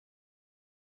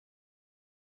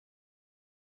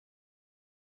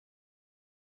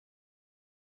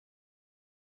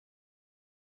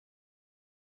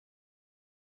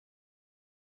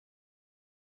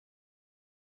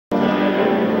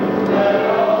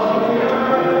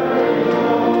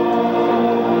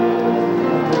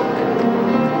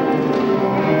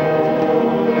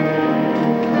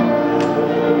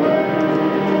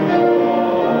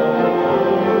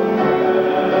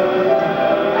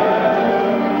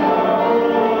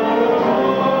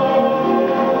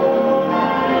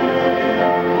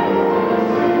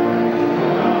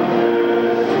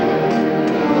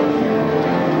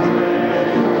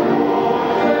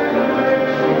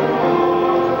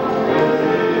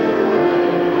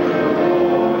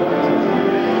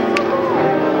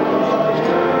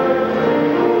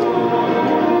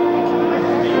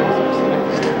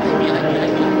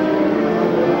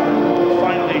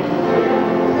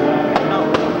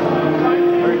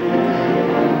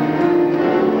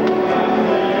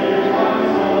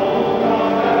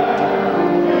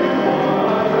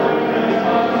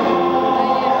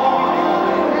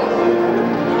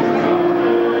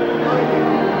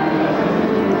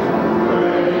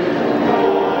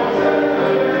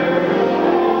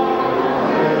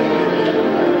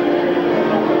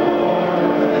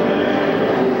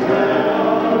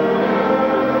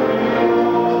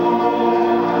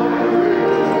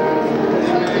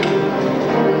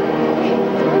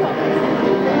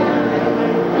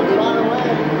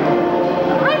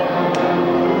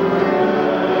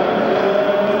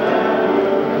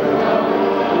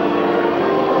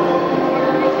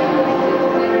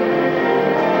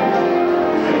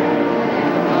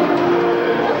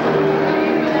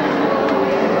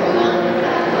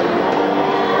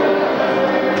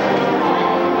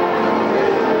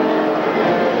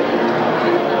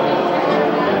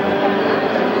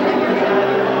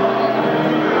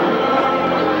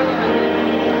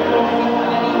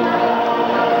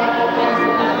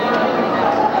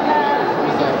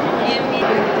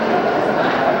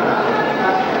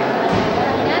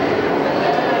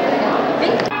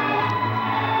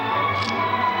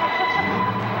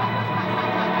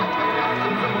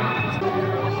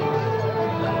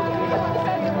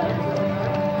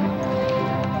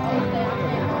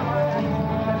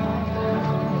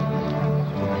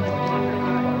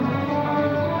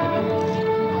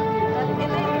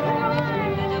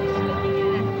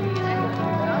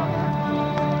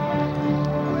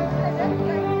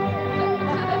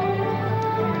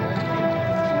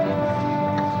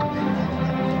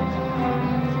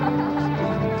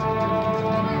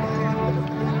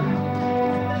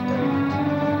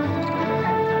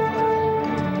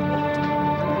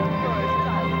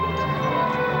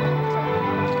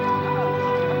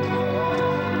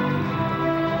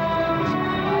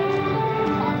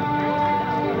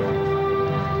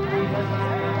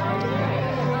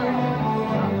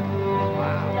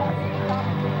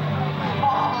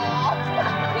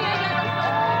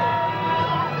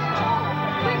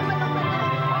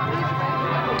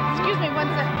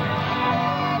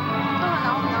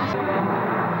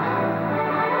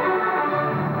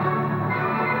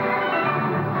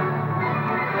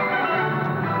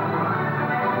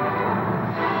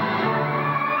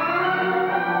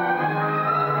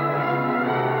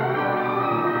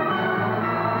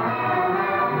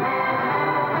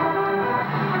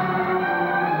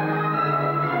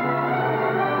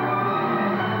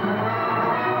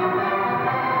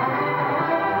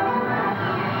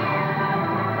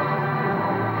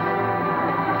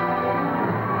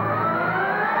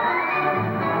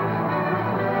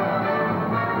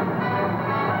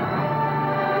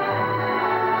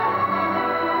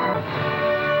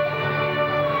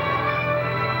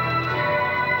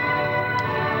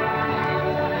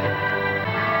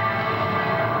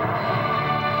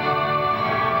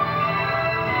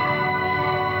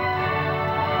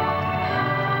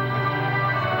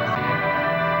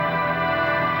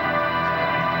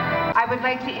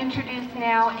like to introduce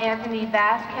now Anthony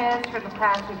Vasquez for the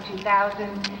class of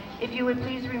 2000. If you would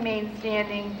please remain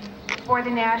standing for the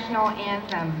national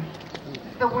anthem.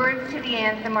 The words to the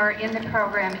anthem are in the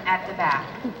program at the back.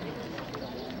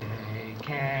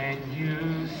 Can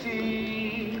you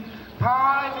see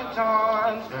by the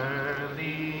dawn's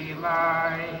early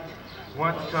light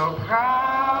what so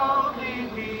proudly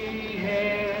we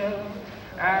hail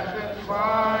as the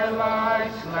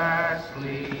twilight's last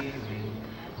gleaming,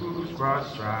 whose broad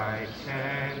stripes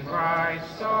and bright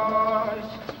stars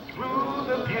through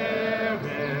the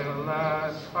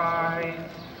perilous fight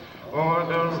o'er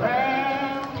the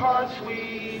ramparts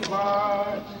we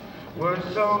watched were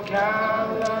so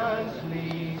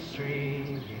gallantly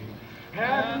streaming,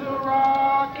 and the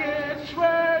rocket's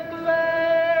red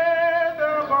glare,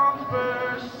 their bombs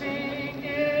bursting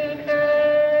in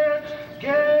air,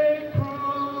 gave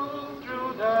proof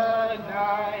through the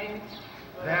night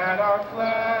that our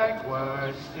flag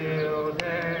was still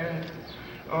there.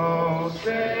 Oh,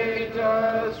 say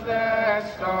does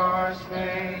that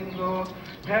star-spangled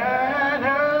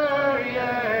banner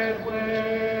yet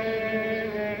wave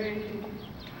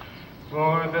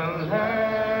for the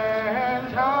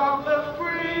land of the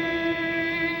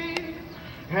free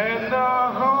and the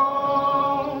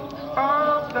home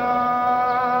of the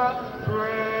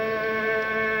brave.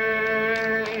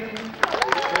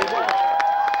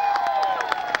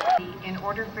 In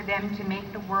order for them to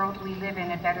make the world we live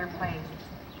in a better place.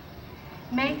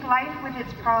 Make life with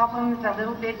its problems a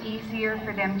little bit easier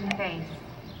for them to face.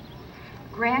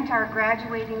 Grant our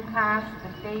graduating class the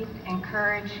faith and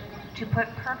courage to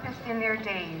put purpose in their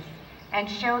days and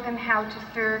show them how to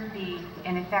serve Thee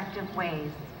in effective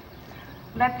ways.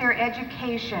 Let their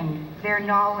education, their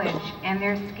knowledge, and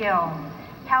their skill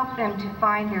help them to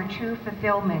find their true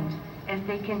fulfillment as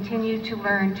they continue to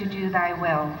learn to do Thy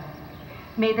will.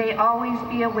 May they always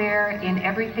be aware in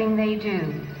everything they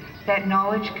do that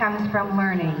knowledge comes from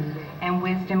learning and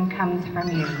wisdom comes from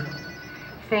you.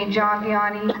 Saint John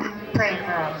Vianney, pray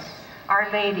for us. Our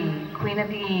Lady, Queen of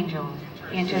the Angels,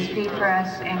 intercede for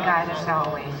us and guide us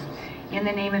always. In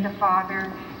the name of the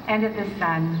Father, and of the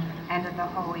Son, and of the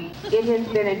Holy. It has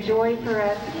been a joy for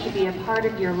us to be a part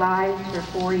of your lives for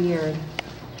 4 years.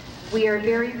 We are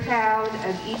very proud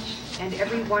of each and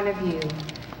every one of you,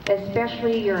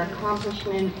 especially your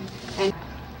accomplishments. And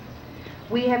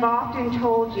we have often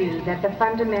told you that the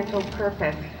fundamental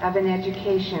purpose of an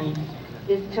education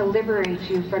is to liberate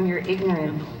you from your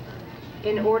ignorance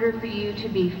in order for you to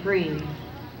be free.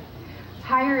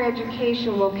 Higher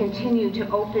education will continue to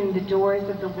open the doors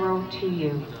of the world to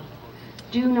you.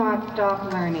 Do not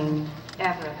stop learning,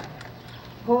 ever.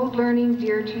 Hold learning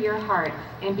dear to your hearts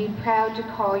and be proud to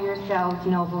call yourselves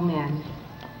noble men.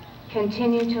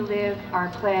 Continue to live our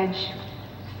pledge,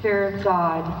 serve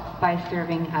God by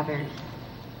serving others.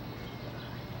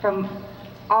 From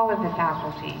all of the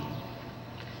faculty,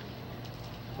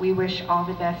 we wish all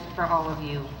the best for all of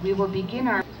you. We will begin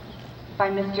our by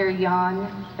Mr. Jan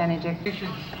Benedict.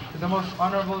 To the most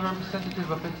honorable representative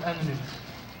of His Eminence,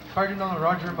 Cardinal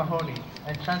Roger Mahoney,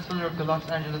 and Chancellor of the Los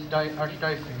Angeles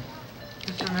Archdiocese,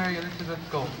 Sister Mary Elizabeth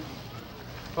Gold.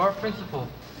 To our principal,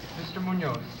 Mr.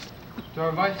 Munoz. To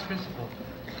our vice principal,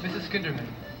 Mrs. Kinderman.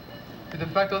 To the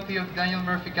faculty of Daniel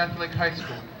Murphy Catholic High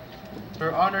School. To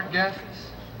our honored guests,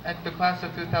 and to the class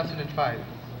of 2005.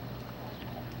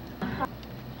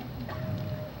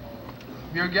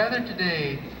 We are gathered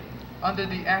today under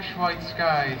the ash-white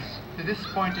skies to this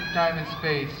point in time and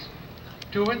space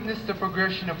to witness the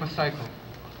progression of a cycle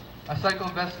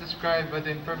best described by the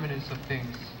impermanence of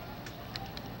things.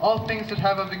 All things that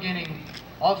have a beginning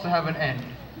also have an end,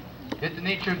 yet the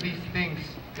nature of these things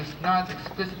does not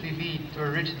explicitly lead to a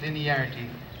rigid linearity,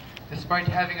 despite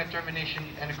having a termination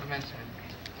and a commencement.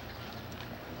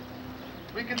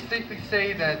 We can safely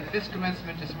say that this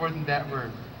commencement is more than that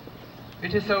word.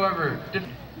 It is, however,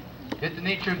 different. Yet the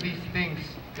nature of these things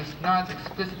does not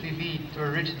explicitly lead to a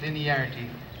rigid linearity,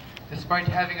 despite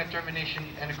having a termination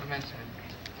and a commencement.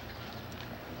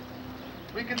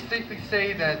 We can safely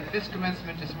say that this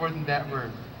commencement is more than that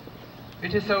word.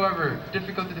 It is, however,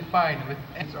 difficult to define with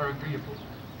ends are agreeable.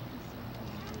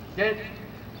 Yet,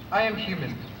 I am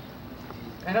human,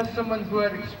 and as someone who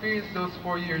had experienced those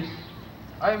 4 years,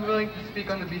 I am willing to speak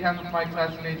on the behalf of my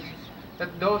classmates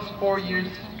that those 4 years,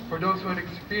 for those who had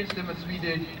experienced them as we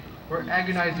did, were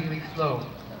agonizingly slow,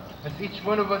 as each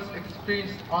one of us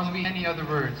experienced ennui any other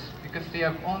words, because they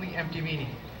have only empty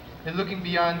meaning, in looking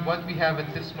beyond what we have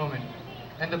at this moment,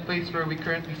 and the place where we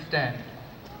currently stand.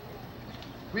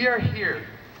 We are here,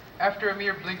 after a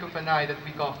mere blink of an eye that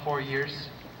we call 4 years,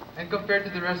 and compared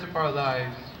to the rest of our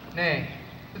lives, nay,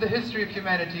 to the history of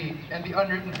humanity and the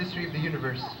unwritten history of the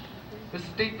universe, the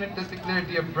statement that declared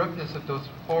the abruptness of those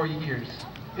 4 years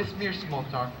is mere small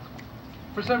talk.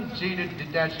 For some jaded,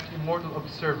 detached, immortal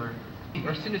observer,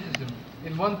 or cynicism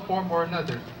in one form or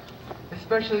another,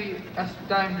 especially as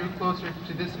time drew closer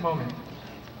to this moment.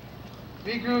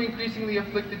 We grew increasingly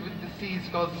afflicted with a disease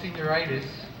called senioritis,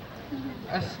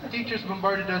 as teachers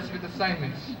bombarded us with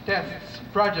assignments, tests,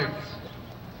 projects,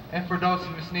 and for those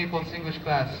in Miss Naples' English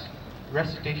class,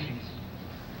 recitations.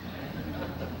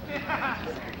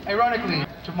 Ironically,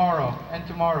 tomorrow and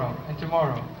tomorrow and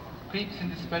tomorrow creeps in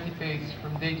this petty pace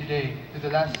from day to day to the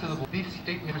last syllable. These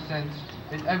statements present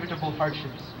inevitable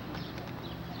hardships.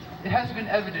 It has been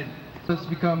evident that us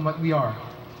become what we are,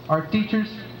 our teachers,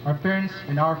 our parents,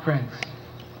 and our friends.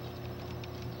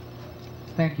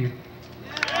 Thank you.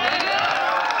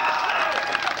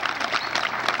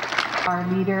 Our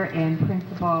leader and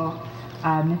principal,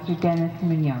 Mr. Dennis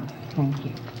Munoz. Thank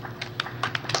you.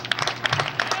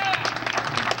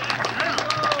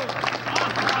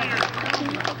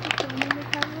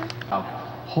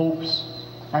 Hopes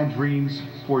and dreams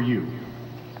for you.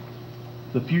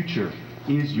 The future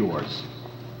is yours.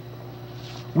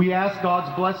 We ask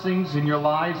God's blessings in your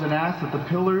lives and ask that the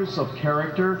pillars of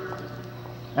character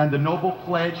and the noble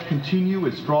pledge continue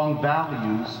as strong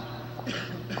values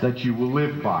that you will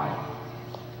live by.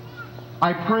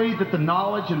 I pray that the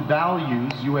knowledge and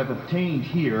values you have obtained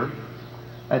here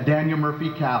at Daniel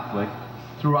Murphy Catholic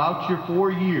throughout your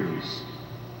 4 years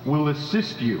will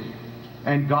assist you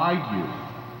and guide you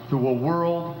through a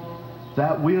world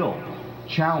that will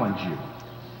challenge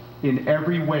you in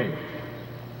every way,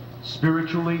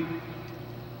 spiritually,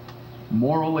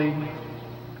 morally,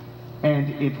 and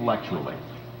intellectually.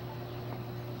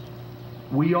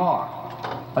 We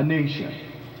are a nation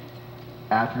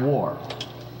at war.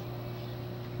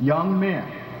 Young men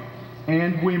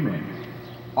and women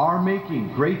are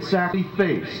making great sacrifices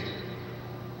faced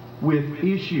with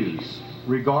issues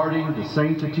regarding the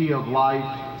sanctity of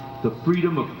life, the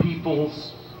freedom of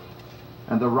peoples,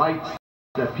 and the rights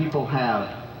that people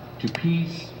have to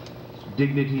peace,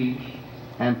 dignity,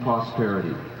 and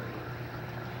prosperity.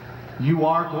 You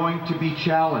are going to be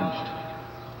challenged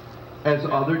as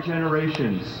other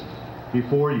generations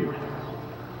before you.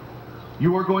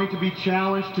 You are going to be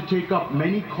challenged to take up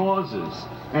many causes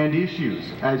and issues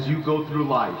as you go through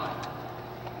life.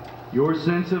 Your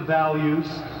sense of values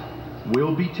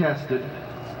will be tested.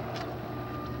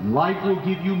 Life will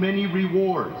give you many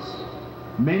rewards,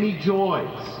 many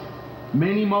joys,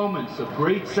 many moments of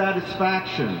great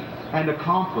satisfaction and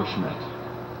accomplishment.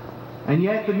 And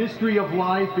yet the mystery of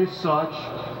life is such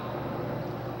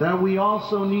that we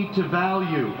also need to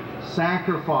value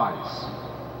sacrifice,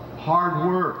 hard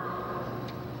work,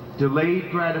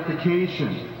 delayed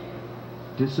gratification,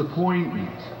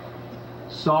 disappointment,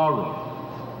 sorrow,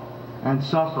 and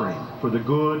suffering for the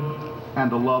good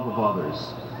and the love of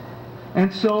others.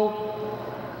 And so,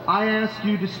 I ask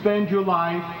you to spend your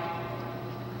life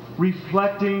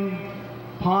reflecting,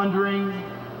 pondering,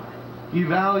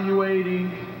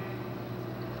 evaluating,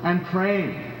 and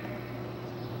praying.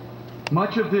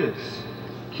 Much of this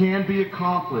can be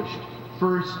accomplished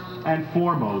first and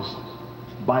foremost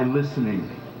by listening.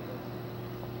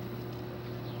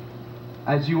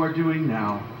 As you are doing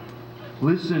now,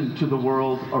 listen to the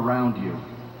world around you.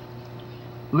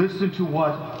 Listen to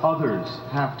what others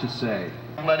have to say.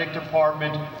 Athletic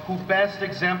department who best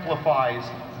exemplifies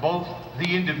both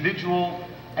the individual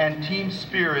and team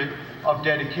spirit of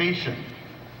dedication,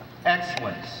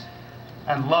 excellence,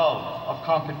 and love of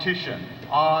competition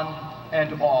on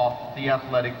and off the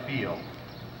athletic field.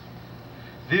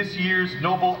 This year's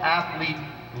noble athlete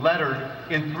lettered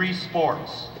in 3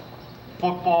 sports: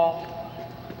 football,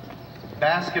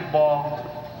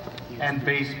 basketball, and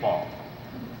baseball.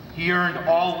 He earned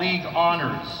all league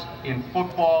honors in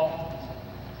football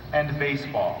and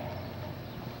baseball.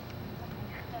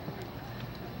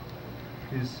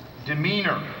 His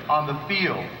demeanor on the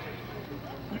field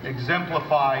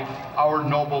exemplified our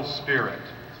noble spirit.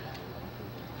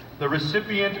 The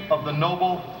recipient of the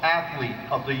Noble Athlete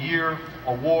of the Year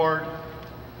award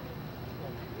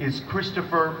is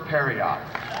Christopher Perriott.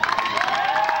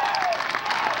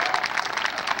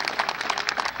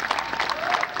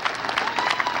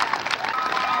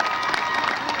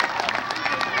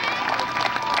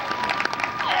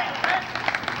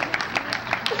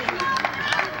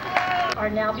 Are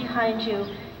now behind you,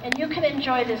 and you can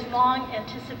enjoy this long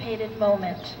anticipated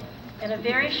moment. In a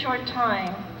very short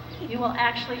time, you will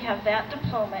actually have that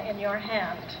diploma in your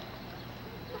hand.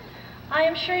 I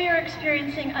am sure you're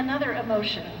experiencing another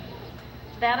emotion,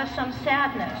 that of some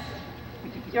sadness.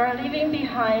 You're leaving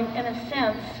behind, in a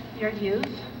sense, your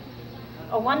youth,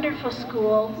 a wonderful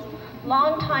school,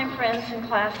 longtime friends and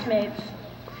classmates.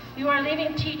 You are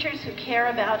leaving teachers who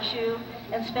care about you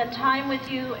and spend time with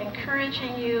you,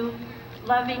 encouraging you,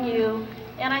 loving you,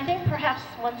 and I think perhaps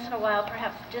once in a while,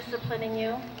 perhaps disciplining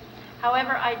you.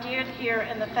 However, I dared here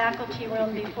in the faculty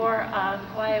room before,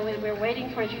 while we were waiting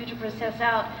for you to process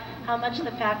out how much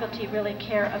the faculty really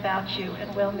care about you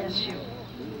and will miss you.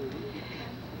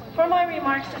 For my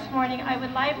remarks this morning, I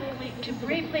would like to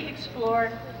briefly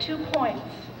explore 2 points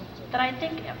that I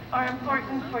think are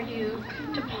important for you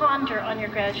to ponder on your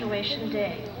graduation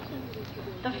day.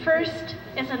 The first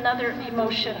is another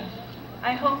emotion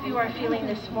I hope you are feeling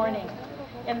this morning,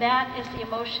 and that is the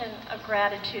emotion of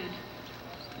gratitude.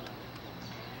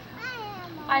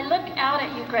 I look out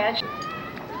at you graduates.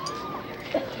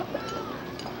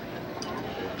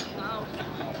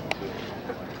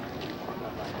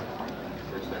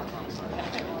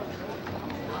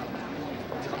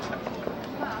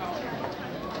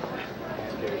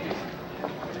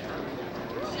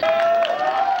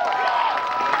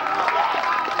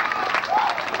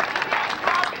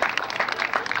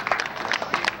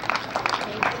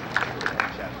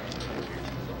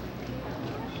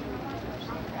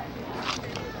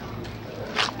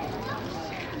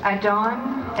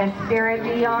 Adon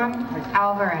Espiridion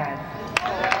Alvarez.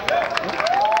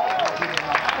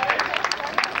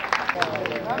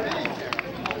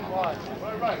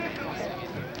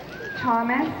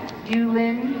 Thomas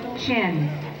Yulin Chin.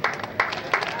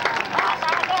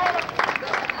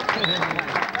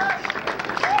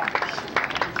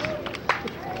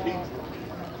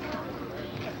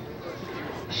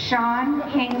 Sean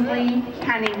Kingsley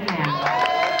Cunningham.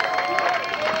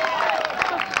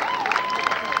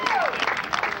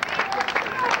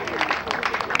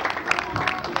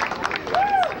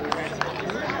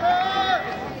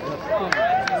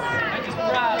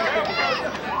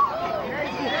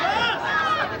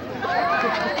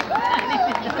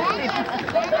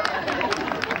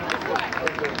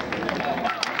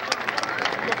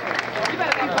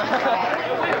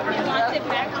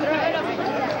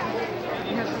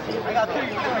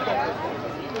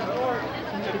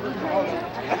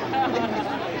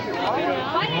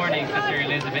 Good morning, Sister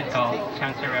Elizabeth Call,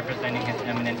 Chancellor representing His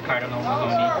Eminence Cardinal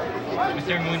Mahoney,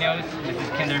 Mr. Munoz, Mrs.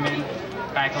 Kinderman,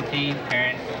 faculty,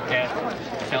 parents,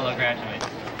 guests, fellow graduates.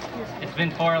 It's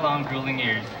been 4 long, grueling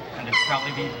years, and it's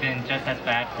probably been just as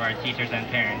bad for our teachers and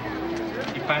parents.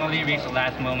 We finally reached the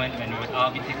last moment when we would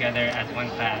all be together as one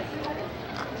class.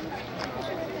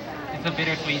 It's a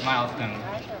bittersweet milestone.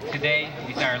 Today,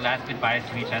 we say our last goodbyes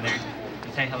to each other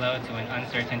and say hello to an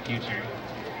uncertain future.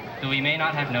 Though we may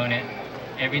not have known it,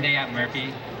 every day at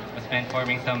Murphy was spent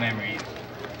forming some memories.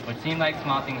 What seemed like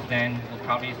small things then will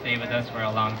probably stay with us for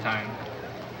a long time.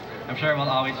 I'm sure we'll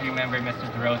always remember Mr.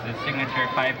 DeRosa's signature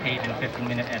 5-page and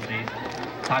 15-minute essays,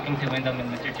 talking to Wyndham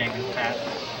and Mr. Jenkins' past,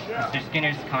 Mr.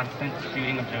 Skinner's constant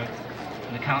shooting of jokes,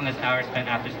 and the countless hours spent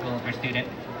after school for student,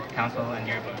 council, and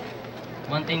yearbooks.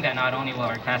 One thing that not only will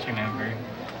our class remember,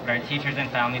 but our teachers and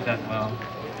families as well,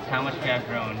 is how much we have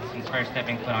grown since first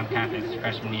stepping foot on campus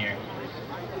freshman year.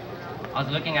 I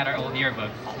was looking at our old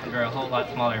yearbooks, and we're a whole lot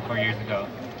smaller 4 years ago,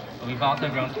 but we've also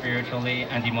grown spiritually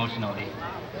and emotionally.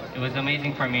 It was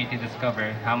amazing for me to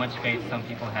discover how much faith some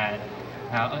people had,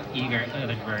 how eager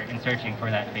others were in searching for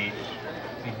that faith.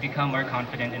 We've become more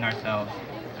confident in ourselves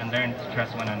and learned to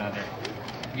trust one another.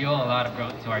 We owe a lot of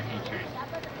growth to our teachers.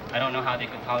 I don't know how they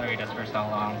could tolerate us for so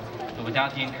long, but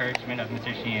without the encouragement of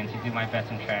Mr. Sheehan to do my best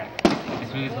in track,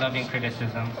 Ms. Wu's loving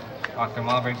criticisms, Dr.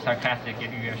 Malberg's sarcastic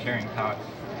yet reassuring talks,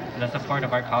 and the support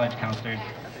of our college counselors,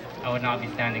 I would not be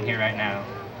standing here right now.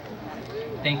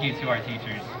 Thank you to our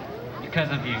teachers. Because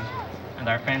of you, and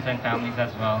our friends and families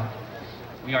as well,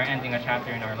 we are ending a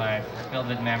chapter in our lives filled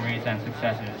with memories and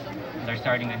successes, and are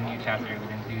starting a new chapter with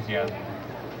enthusiasm.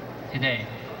 Today,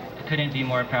 I couldn't be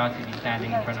more proud to be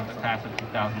standing in front of the class of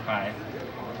 2005.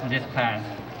 In this class,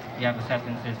 we have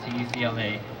acceptances to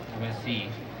UCLA, USC,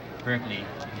 Berkeley,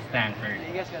 and Stanford.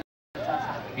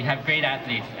 We have great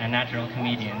athletes and natural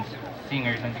comedians,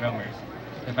 singers and drummers,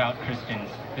 devout Christians,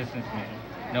 businessmen,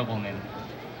 noblemen.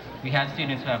 We have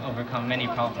students who have overcome many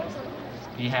problems.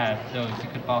 We have those who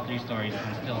could fall through stories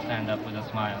and still stand up with a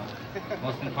smile.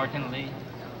 Most importantly,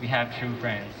 we have true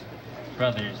friends,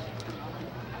 brothers.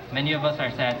 Many of us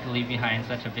are sad to leave behind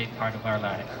such a big part of our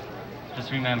lives.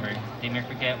 Just remember, they may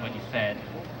forget what you said,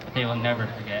 but they will never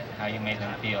forget how you made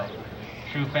them feel.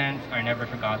 True friends are never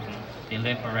forgotten. They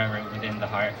live forever within the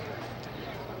heart.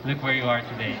 Look where you are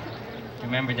today.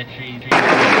 Remember the trees.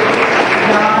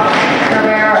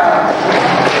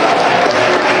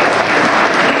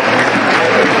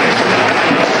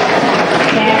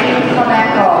 Sandy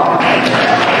Flamenco.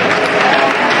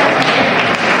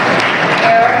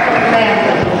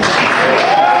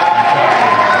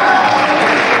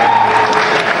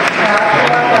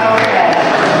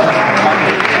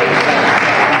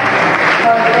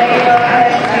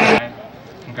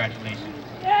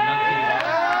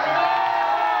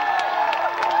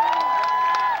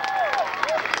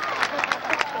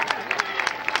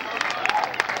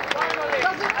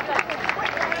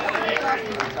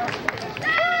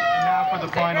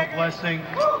 blessing.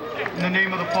 In the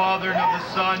name of the Father, and of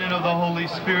the Son, and of the Holy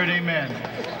Spirit, amen.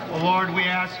 Well, Lord, we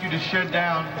ask you to shed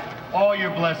down all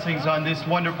your blessings on this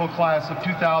wonderful class of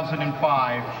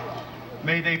 2005.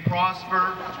 May they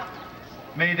prosper.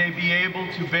 May they be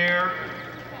able to bear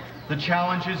the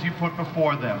challenges you put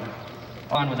before them.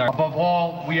 Above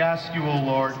all, we ask you, O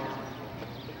Lord,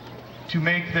 to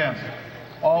make them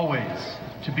always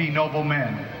to be noble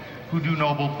men who do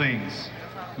noble things.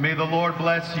 May the Lord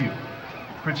bless you,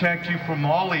 protect you from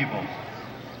all evil,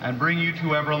 and bring you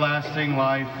to everlasting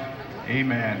life.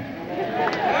 Amen. In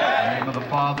the name of the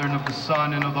Father, and of the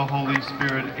Son, and of the Holy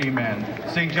Spirit. Amen.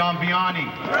 St. John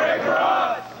Vianney. Pray for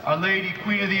us. Our Lady,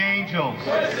 Queen of the Angels.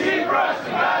 Keep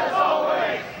resting as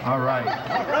always. All right.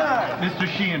 Mr.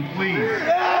 Sheehan, please.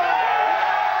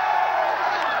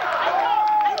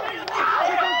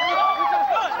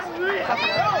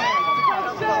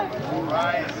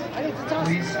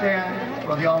 Please stand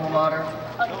for the alma mater.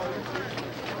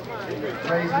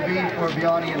 Praise be for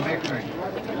Vianney and victory.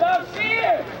 Love, see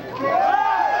it.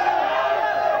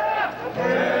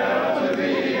 To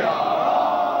be our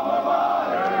alma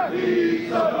mater, be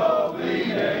so nobly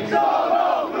named, so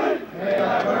nobly. May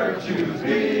thy virtues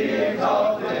be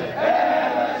exalted,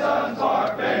 and thy sons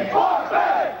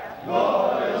parfait.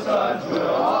 Loyal sons will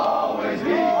always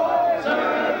be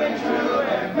serving true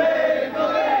and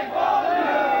faithfully for the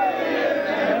earth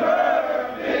and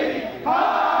perfect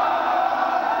high.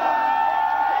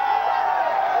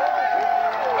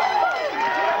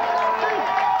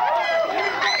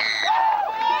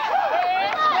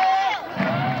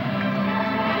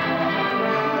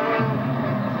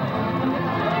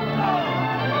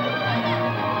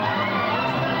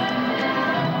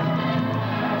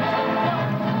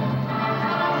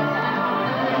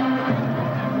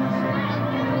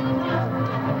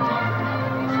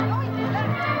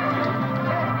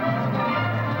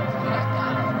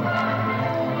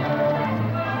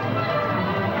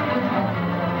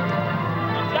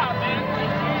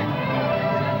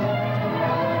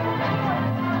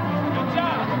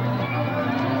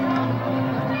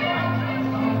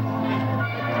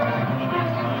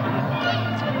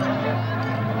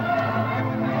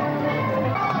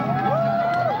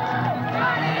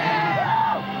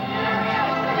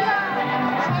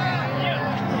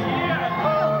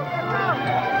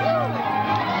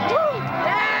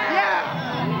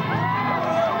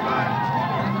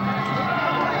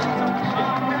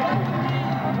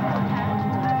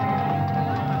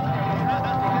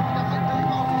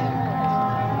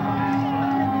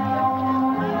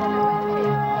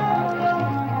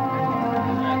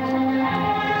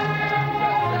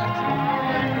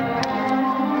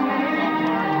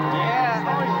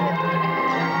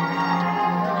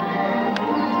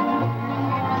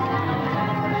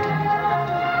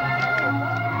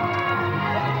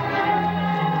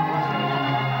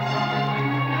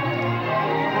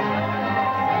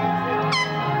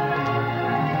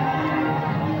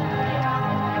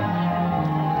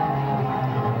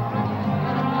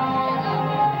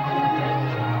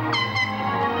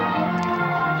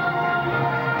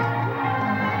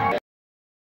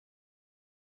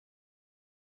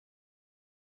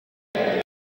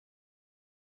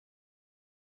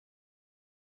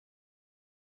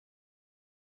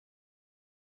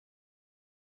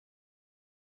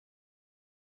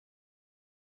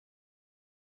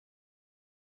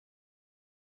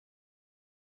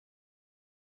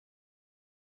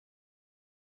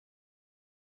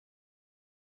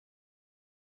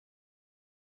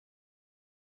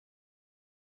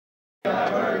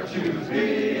 Virtues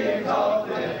be